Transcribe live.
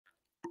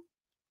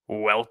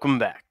Welcome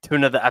back to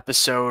another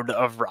episode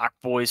of Rock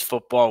Boys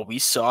Football. We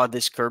saw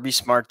this Kirby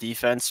Smart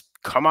defense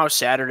come out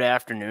Saturday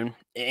afternoon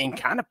and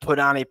kind of put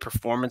on a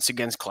performance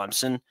against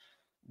Clemson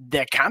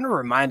that kind of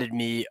reminded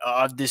me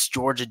of this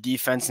Georgia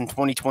defense in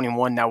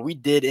 2021. Now, we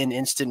did an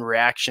instant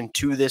reaction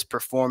to this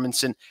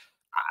performance, and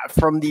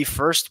from the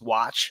first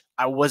watch,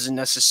 I wasn't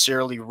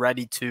necessarily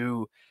ready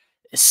to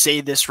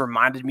say this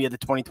reminded me of the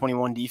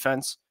 2021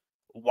 defense.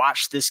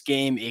 Watched this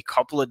game a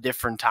couple of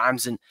different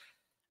times, and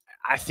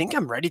I think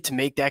I'm ready to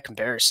make that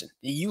comparison.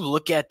 You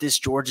look at this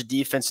Georgia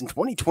defense in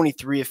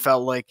 2023, it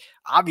felt like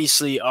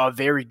obviously a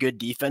very good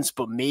defense,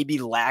 but maybe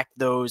lacked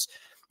those,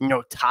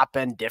 top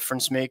end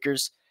difference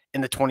makers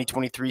in the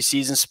 2023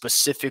 season,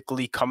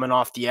 specifically coming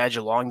off the edge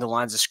along the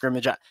lines of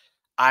scrimmage.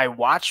 I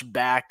watched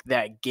back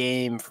that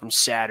game from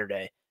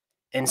Saturday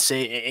and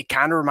say it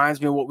kind of reminds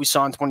me of what we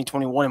saw in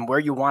 2021. And where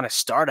you want to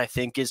start, I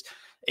think, is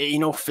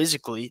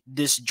physically,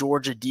 this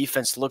Georgia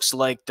defense looks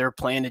like they're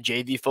playing a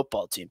JV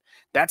football team.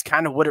 That's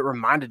kind of what it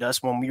reminded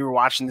us when we were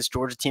watching this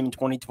Georgia team in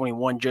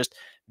 2021, just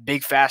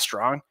big, fast,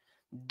 strong.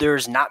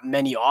 There's not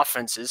many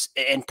offenses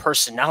and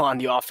personnel on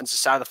the offensive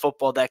side of the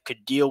football that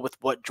could deal with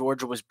what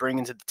Georgia was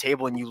bringing to the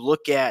table. And you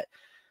look at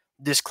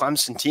this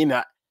Clemson team,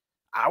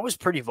 I was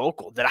pretty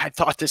vocal that I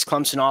thought this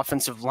Clemson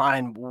offensive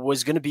line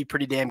was going to be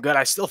pretty damn good.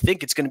 I still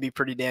think it's going to be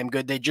pretty damn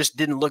good. They just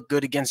didn't look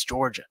good against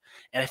Georgia.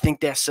 And I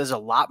think that says a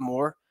lot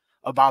more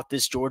about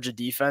this Georgia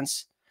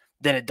defense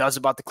than it does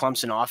about the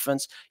Clemson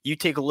offense. You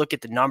take a look at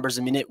the numbers.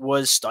 I mean, it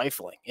was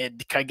stifling.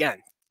 Again,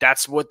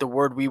 that's what the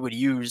word we would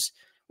use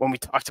when we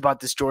talked about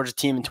this Georgia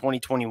team in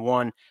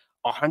 2021,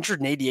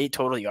 188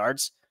 total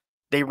yards.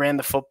 They ran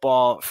the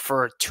football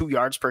for 2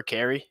 yards per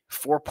carry,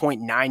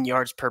 4.9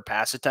 yards per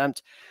pass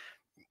attempt.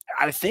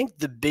 I think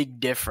the big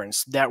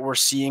difference that we're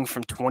seeing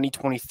from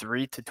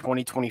 2023 to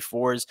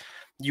 2024 is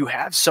you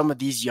have some of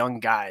these young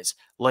guys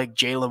like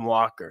Jalen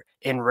Walker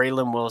and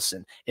Raylan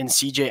Wilson and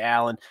CJ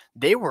Allen.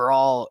 They were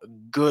all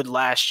good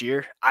last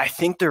year. I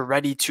think they're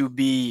ready to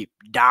be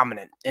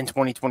dominant in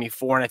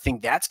 2024. And I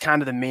think that's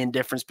kind of the main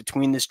difference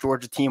between this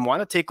Georgia team. I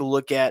want to take a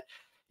look at,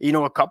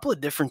 a couple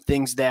of different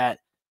things that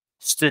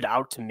stood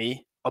out to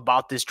me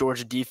about this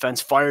Georgia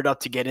defense. Fired up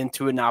to get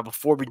into it now.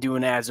 Before we do,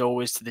 and as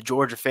always, to the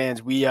Georgia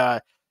fans,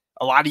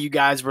 a lot of you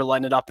guys were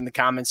letting it up in the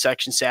comments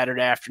section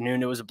Saturday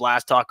afternoon. It was a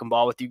blast talking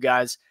ball with you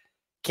guys.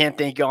 Can't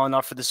thank y'all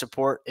enough for the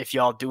support. If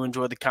y'all do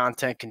enjoy the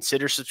content,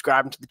 consider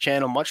subscribing to the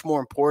channel. Much more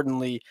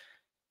importantly,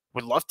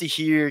 would love to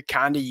hear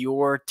kind of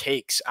your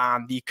takes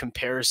on the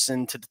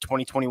comparison to the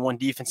 2021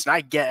 defense. And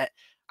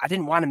I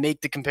didn't want to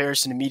make the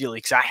comparison immediately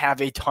because I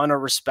have a ton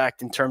of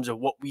respect in terms of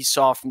what we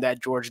saw from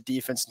that Georgia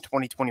defense in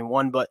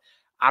 2021. But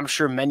I'm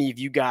sure many of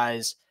you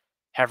guys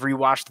have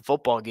rewatched the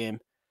football game.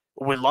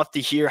 Would love to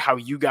hear how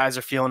you guys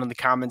are feeling in the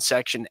comment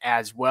section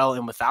as well.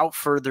 And without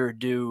further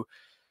ado,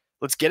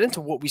 let's get into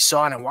what we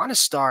saw. And I want to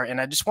start,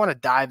 and I just want to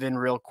dive in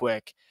real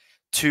quick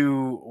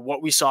to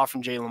what we saw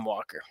from Jalen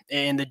Walker.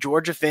 And the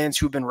Georgia fans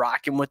who've been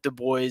rocking with the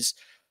boys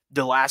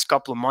the last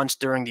couple of months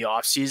during the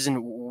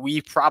offseason,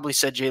 we probably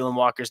said Jalen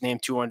Walker's name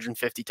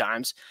 250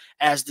 times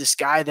as this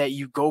guy that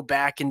you go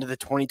back into the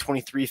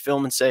 2023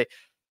 film and say,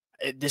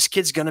 this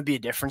kid's going to be a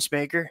difference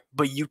maker,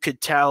 but you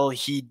could tell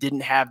he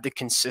didn't have the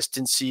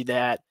consistency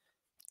that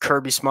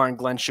Kirby Smart and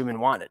Glenn Schumann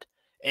wanted.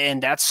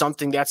 And that's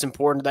something that's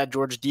important to that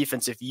Georgia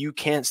defense. If you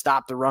can't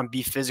stop the run,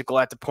 be physical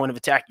at the point of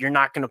attack, you're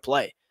not going to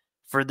play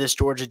for this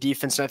Georgia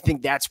defense. And I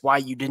think that's why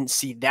you didn't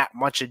see that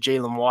much of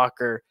Jalen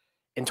Walker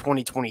in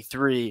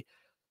 2023.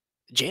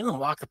 Jalen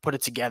Walker put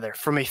it together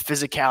from a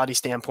physicality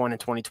standpoint in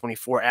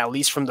 2024, at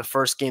least from the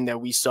first game that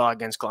we saw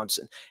against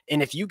Clemson.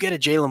 And if you get a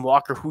Jalen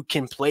Walker who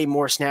can play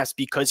more snaps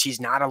because he's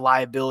not a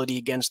liability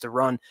against the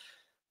run,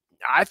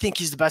 I think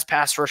he's the best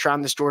pass rusher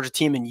on this Georgia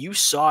team. And you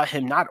saw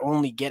him not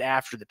only get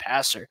after the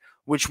passer,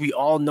 which we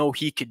all know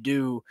he could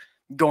do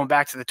going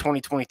back to the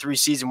 2023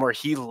 season where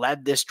he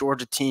led this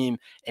Georgia team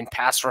in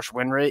pass rush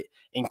win rate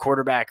in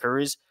quarterback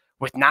hurries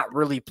with not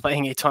really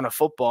playing a ton of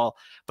football.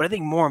 But I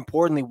think more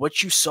importantly,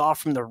 what you saw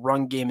from the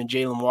run game in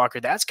Jalen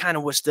Walker, that's kind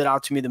of what stood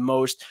out to me the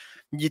most.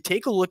 You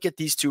take a look at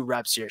these two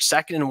reps here,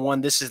 2nd and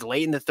 1. This is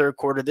late in the third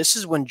quarter. This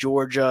is when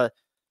Georgia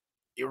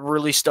it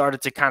really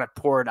started to kind of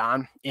pour it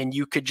on, and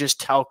you could just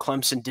tell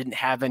Clemson didn't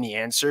have any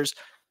answers.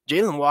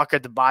 Jalen Walker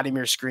at the bottom of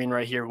your screen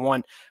right here.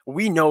 One,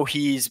 we know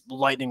he's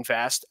lightning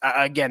fast.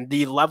 Again,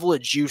 the level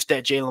of juice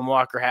that Jalen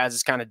Walker has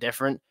is kind of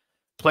different.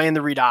 Playing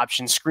the read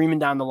option, screaming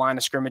down the line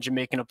of scrimmage and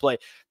making a play.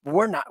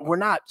 We're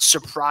not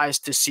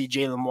surprised to see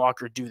Jalen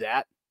Walker do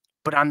that.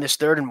 But on this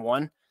 3rd and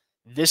 1,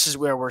 this is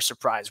where we're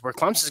surprised. Where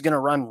Clemson's going to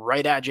run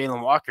right at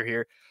Jalen Walker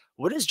here.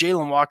 What does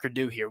Jalen Walker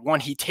do here?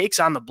 One, he takes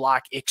on the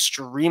block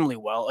extremely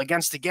well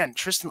against, again,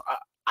 Tristan,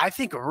 I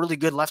think a really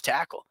good left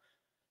tackle.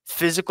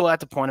 Physical at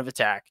the point of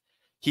attack.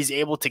 He's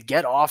able to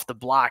get off the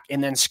block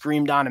and then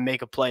scream down and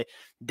make a play.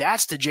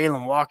 That's the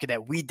Jalen Walker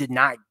that we did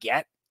not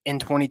get in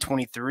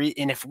 2023.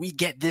 And if we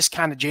get this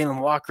kind of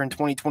Jalen Walker in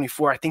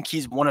 2024, I think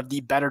he's one of the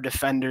better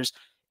defenders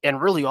in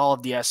really all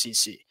of the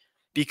SEC.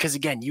 Because,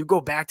 again, you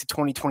go back to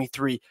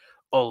 2023,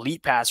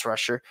 elite pass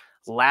rusher,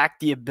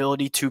 lacked the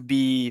ability to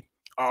be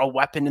a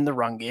weapon in the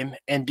run game.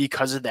 And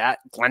because of that,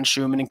 Glenn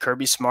Schumann and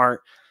Kirby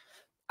Smart,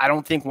 I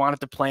don't think wanted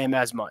to play him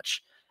as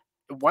much.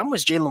 When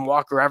was Jalen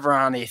Walker ever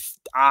on the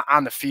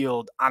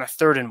field on a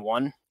 3rd and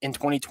 1 in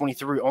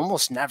 2023?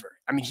 Almost never.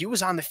 I mean, he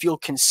was on the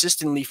field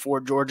consistently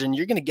for Georgia, and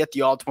you're going to get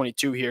the all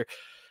 22 here.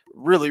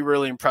 Really,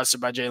 really impressive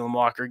by Jalen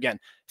Walker. Again,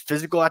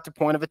 physical at the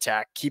point of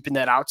attack, keeping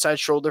that outside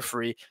shoulder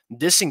free,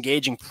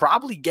 disengaging,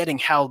 probably getting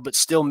held, but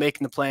still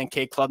making the play on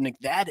Cade Klubnik.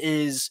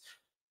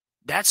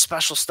 That's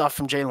special stuff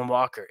from Jalen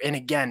Walker. And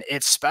again,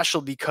 it's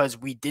special because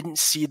we didn't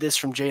see this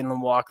from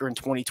Jalen Walker in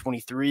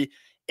 2023.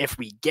 If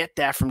we get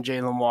that from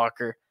Jalen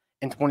Walker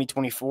in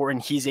 2024 and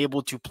he's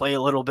able to play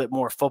a little bit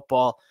more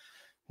football,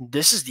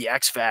 this is the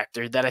X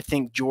factor that I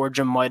think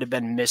Georgia might have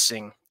been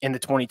missing in the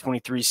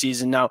 2023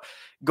 season. Now,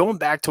 going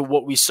back to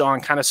what we saw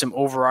and kind of some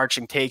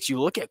overarching takes, you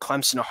look at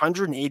Clemson,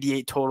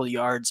 188 total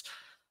yards.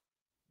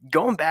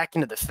 Going back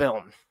into the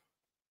film,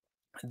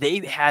 they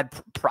had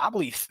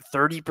probably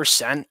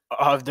 30%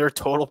 of their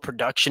total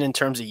production in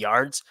terms of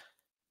yards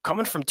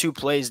coming from 2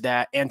 plays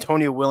that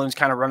Antonio Williams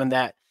kind of running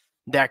that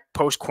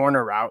post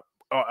corner route.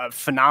 A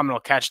phenomenal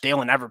catch.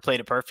 Dalen never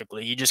played it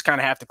perfectly. You just kind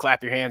of have to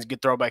clap your hands.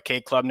 Good throw by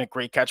Cade Klubnik.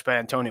 Great catch by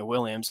Antonio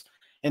Williams.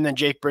 And then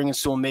Jake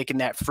Bringenstool making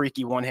that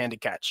freaky one-handed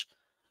catch.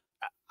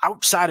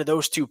 Outside of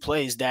those 2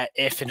 plays, that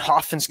if an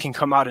offense can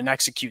come out and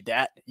execute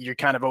that, you're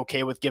kind of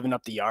okay with giving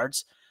up the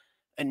yards.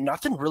 And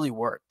nothing really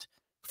worked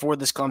for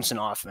this Clemson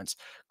offense.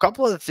 A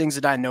couple of the things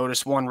that I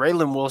noticed. One,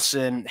 Raylan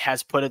Wilson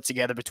has put it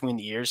together between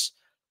the ears.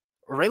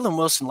 Raylan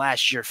Wilson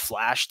last year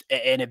flashed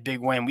in a big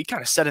way, and we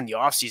kind of said in the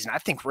offseason, I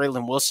think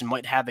Raylan Wilson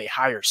might have a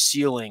higher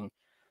ceiling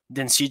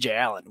than C.J.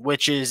 Allen,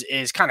 which is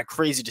kind of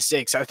crazy to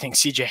say because I think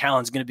C.J.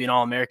 Allen's going to be an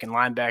All-American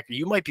linebacker.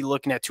 You might be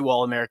looking at 2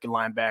 All-American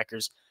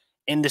linebackers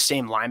in the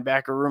same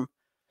linebacker room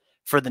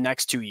for the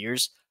next 2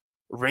 years.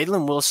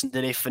 Raylan Wilson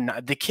did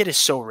the kid is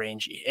so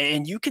rangy,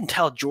 and you can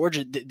tell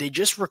Georgia, they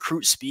just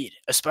recruit speed,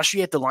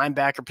 especially at the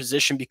linebacker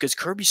position, because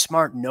Kirby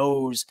Smart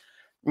knows,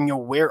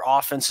 where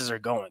offenses are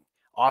going.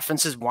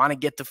 Offenses want to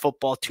get the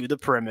football to the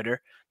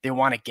perimeter. They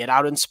want to get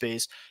out in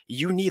space.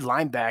 You need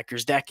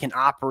linebackers that can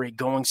operate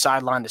going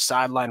sideline to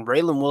sideline.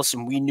 Raylan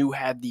Wilson, we knew,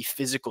 had the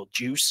physical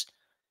juice.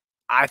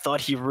 I thought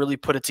he really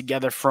put it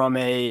together from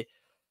a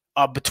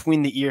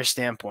between the ear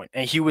standpoint.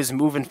 And he was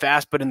moving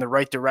fast, but in the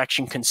right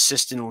direction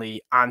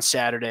consistently on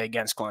Saturday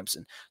against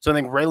Clemson. So I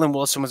think Raylan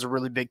Wilson was a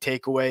really big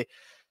takeaway.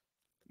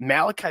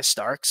 Malachi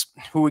Starks,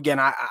 who, again,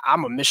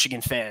 I'm a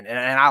Michigan fan, and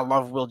I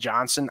love Will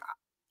Johnson.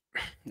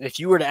 If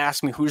you were to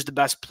ask me who's the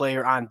best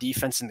player on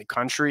defense in the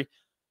country,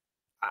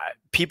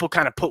 people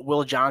kind of put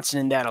Will Johnson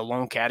in that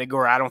alone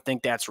category. I don't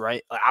think that's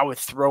right. I would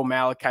throw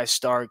Malachi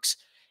Starks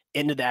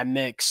into that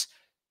mix.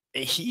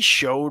 He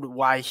showed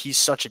why he's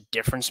such a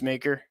difference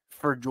maker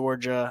for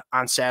Georgia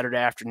on Saturday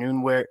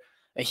afternoon, where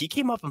he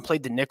came up and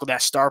played the nickel,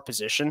 that star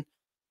position,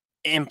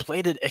 and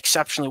played it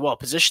exceptionally well, a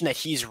position that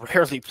he's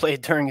rarely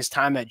played during his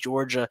time at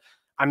Georgia.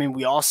 I mean,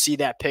 we all see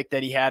that pick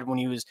that he had when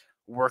he was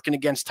working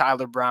against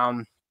Tyler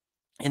Brown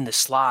in the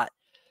slot.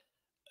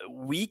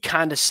 We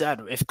kind of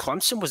said if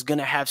Clemson was going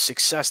to have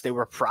success, they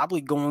were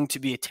probably going to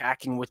be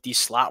attacking with these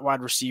slot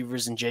wide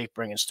receivers and Jake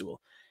Bringenstool,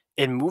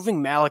 and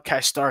moving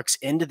Malachi Starks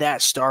into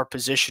that star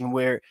position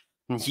where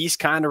he's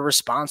kind of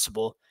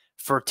responsible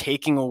for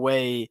taking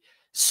away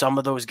some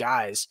of those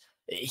guys.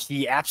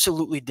 He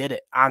absolutely did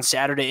it on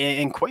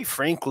Saturday. And quite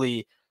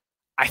frankly,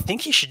 I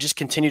think he should just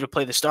continue to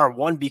play the star.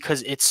 One,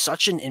 because it's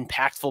such an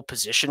impactful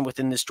position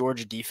within this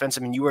Georgia defense.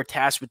 I mean, you are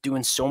tasked with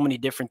doing so many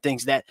different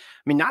things that,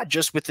 I mean, not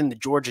just within the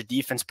Georgia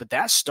defense, but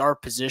that star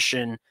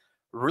position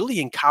really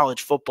in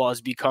college football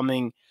is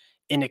becoming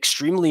an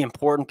extremely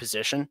important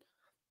position.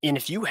 And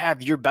if you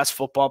have your best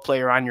football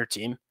player on your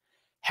team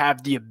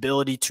have the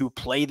ability to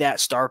play that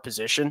star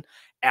position,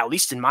 at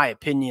least in my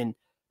opinion,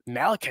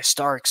 Malachi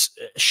Starks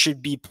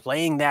should be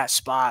playing that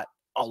spot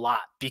a lot,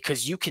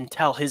 because you can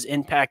tell his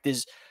impact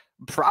is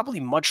probably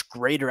much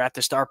greater at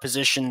the star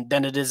position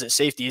than it is at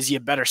safety. Is he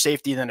a better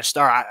safety than a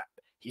star?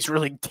 He's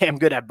really damn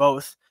good at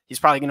both. He's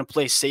probably going to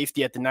play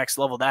safety at the next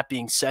level. That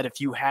being said, if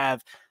you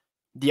have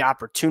the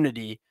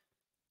opportunity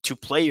to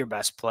play your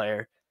best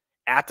player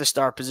at the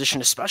star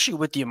position, especially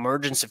with the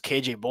emergence of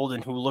KJ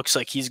Bolden, who looks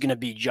like he's going to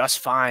be just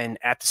fine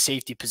at the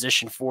safety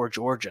position for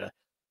Georgia,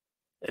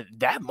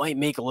 that might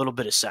make a little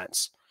bit of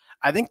sense.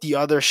 I think the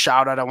other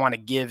shout out I want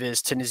to give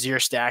is to Nazir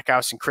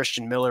Stackhouse and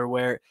Christian Miller,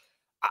 where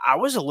I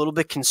was a little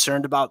bit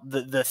concerned about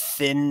the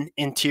thin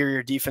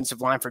interior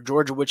defensive line for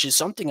Georgia, which is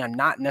something I'm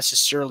not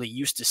necessarily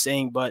used to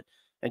saying, but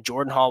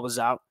Jordan Hall was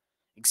out.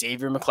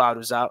 Xavier McLeod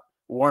was out.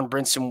 Warren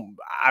Brinson,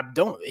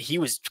 he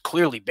was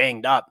clearly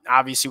banged up.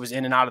 Obviously was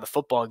in and out of the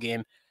football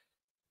game.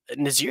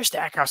 Nazir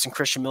Stackhouse and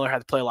Christian Miller had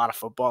to play a lot of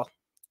football.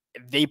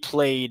 They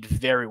played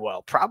very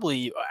well,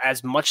 probably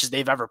as much as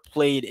they've ever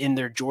played in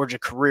their Georgia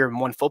career in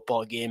one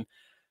football game.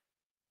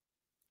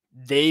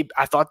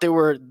 I thought they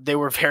were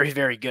very,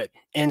 very good.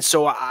 And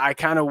so I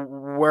kind of,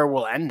 where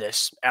we'll end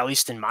this, at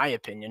least in my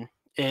opinion,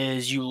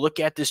 is you look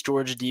at this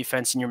Georgia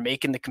defense and you're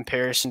making the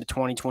comparison to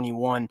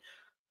 2021,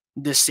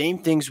 the same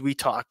things we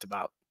talked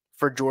about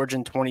for Georgia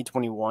in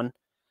 2021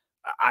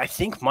 I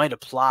think might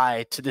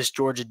apply to this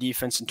Georgia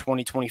defense in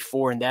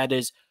 2024, and that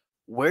is,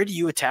 where do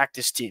you attack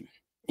this team?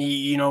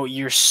 You know,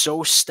 you're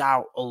so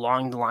stout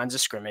along the lines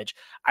of scrimmage.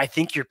 I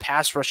think your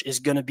pass rush is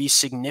going to be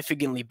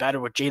significantly better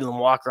with Jalen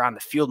Walker on the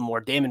field more,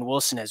 Damon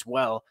Wilson as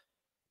well.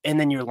 And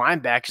then your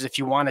linebackers, if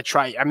you want to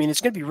try, I mean,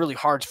 it's going to be really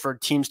hard for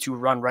teams to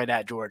run right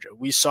at Georgia.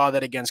 We saw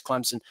that against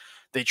Clemson.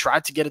 They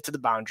tried to get it to the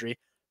boundary.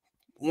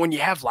 When you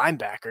have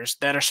linebackers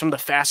that are some of the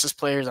fastest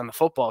players on the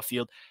football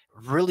field,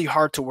 really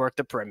hard to work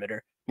the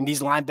perimeter. And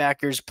these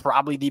linebackers,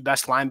 probably the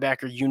best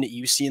linebacker unit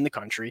you see in the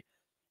country.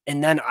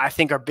 And then I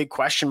think our big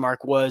question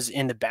mark was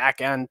in the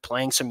back end,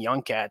 playing some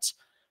young cats.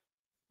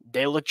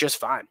 They look just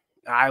fine.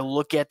 I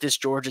look at this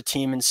Georgia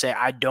team and say,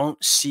 I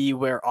don't see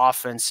where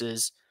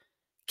offenses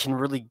can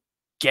really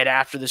get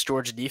after this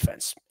Georgia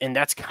defense. And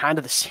that's kind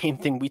of the same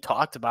thing we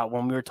talked about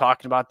when we were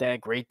talking about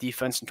that great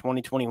defense in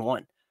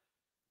 2021.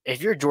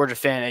 If you're a Georgia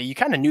fan, you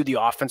kind of knew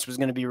the offense was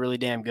going to be really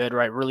damn good,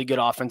 right? Really good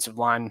offensive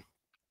line,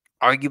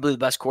 arguably the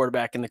best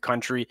quarterback in the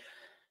country.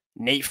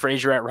 Nate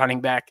Frazier at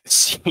running back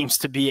seems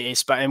to be a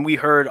spot. And we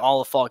heard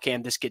all of fall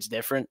camp, this kid's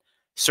different,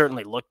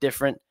 certainly looked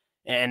different.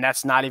 And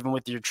that's not even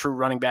with your true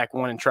running back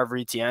one and Trevor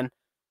Etienne.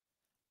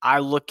 I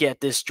look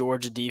at this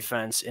Georgia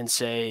defense and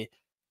say,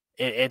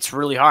 it's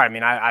really hard. I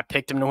mean, I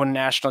picked him to win a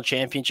national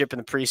championship in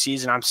the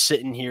preseason. I'm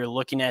sitting here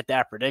looking at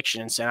that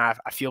prediction and saying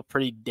I feel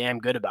pretty damn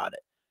good about it.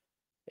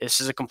 This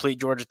is a complete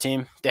Georgia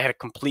team. They had a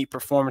complete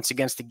performance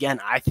against,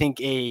 again, I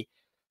think a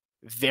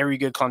very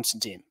good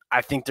Clemson team.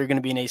 I think they're going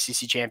to be an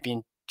ACC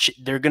champion.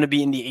 They're going to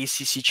be in the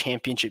ACC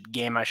championship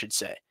game, I should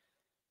say.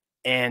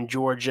 And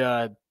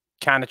Georgia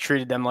kind of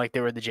treated them like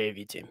they were the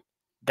JV team.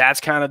 That's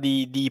kind of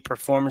the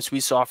performance we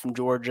saw from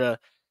Georgia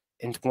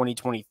in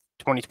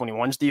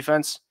 2021's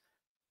defense.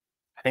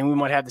 I think we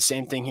might have the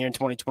same thing here in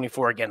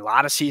 2024. Again, a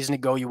lot of season to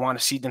go. You want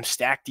to see them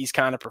stack these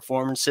kind of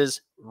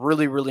performances.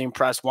 Really, really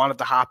impressed. Wanted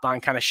to hop on,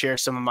 kind of share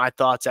some of my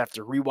thoughts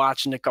after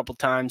rewatching it a couple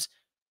times.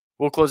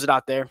 We'll close it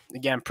out there.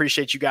 Again,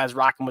 appreciate you guys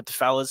rocking with the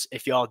fellas.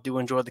 If y'all do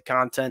enjoy the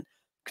content,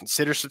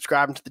 consider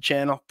subscribing to the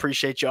channel.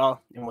 Appreciate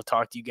y'all, and we'll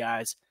talk to you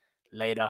guys later.